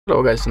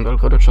Hello guys and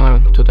welcome to the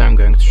channel. Today I'm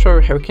going to show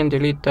you how you can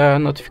delete the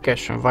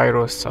notification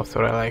virus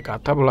software like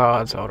tabula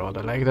ads or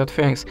other like that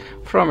things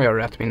from your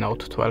Redmi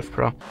Note 12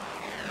 Pro.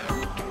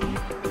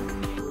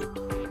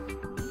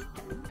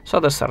 So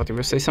at the start you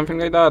will say something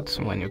like that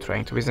when you're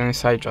trying to visit any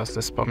site, just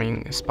the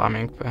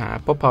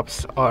spamming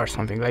pop-ups or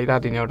something like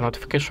that in your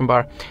notification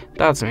bar.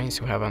 That means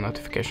you have a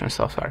notification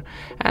software,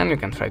 and you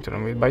can try to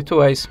remove it by two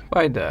ways: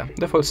 by the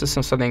default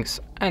system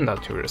settings and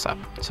HardReset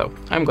app. So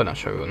I'm gonna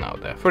show you now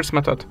the first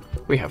method.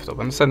 We have to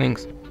open the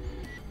settings,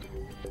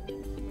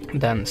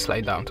 then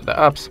slide down to the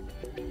apps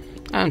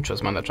and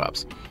choose manage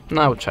apps.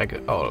 Now check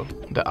all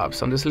the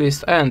apps on this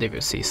list, and if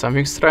you see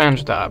something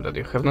strange, the app that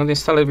you have not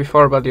installed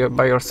before but you're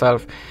by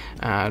yourself,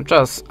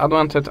 just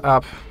unwanted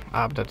app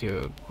that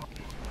you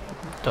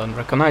don't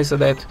recognize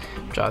it,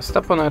 just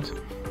tap on it,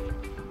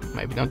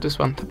 maybe not this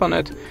one, tap on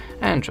it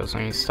and choose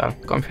uninstall,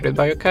 configure it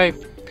by OK.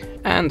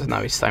 And now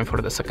it's time for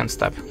the second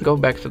step. Go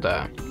back to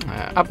the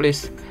app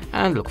list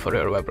and look for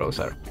your web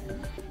browser.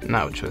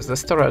 Now choose the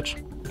storage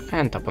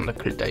and tap on the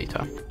clear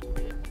data.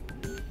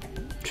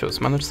 Choose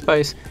manage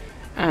space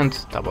and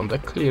tap on the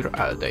clear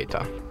all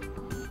data.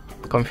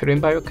 Configure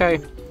it by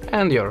OK,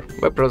 and your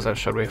web browser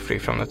shall be free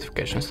from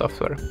notification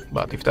software.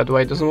 But if that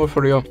way doesn't work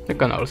for you, you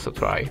can also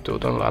try to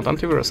download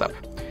antivirus app.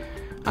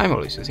 I'm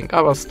always using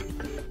Avast.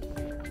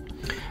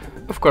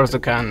 Of course you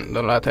can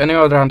download any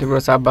other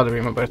antivirus app, but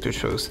remember to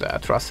choose the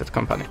trusted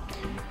company.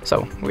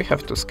 So we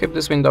have to skip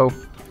this window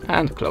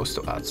and close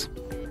to ads.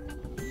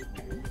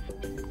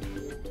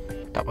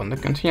 Tap on the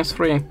continuous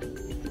free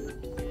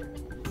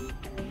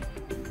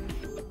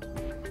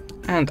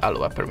and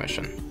allow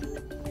permission.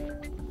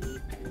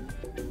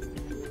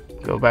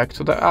 Go back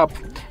to the app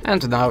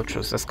and now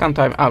choose the scan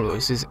time. I'm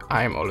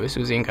always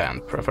using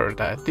and prefer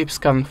the deep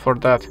scan for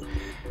that.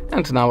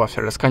 And now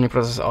after the scanning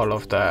process, all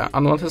of the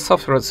unwanted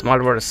softwares,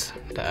 malwares,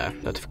 the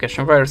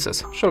notification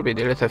viruses should be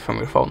deleted from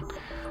your phone.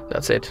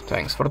 That's it.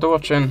 Thanks for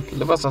watching.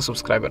 Leave us a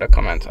subscribe, a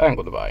comment, and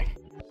goodbye.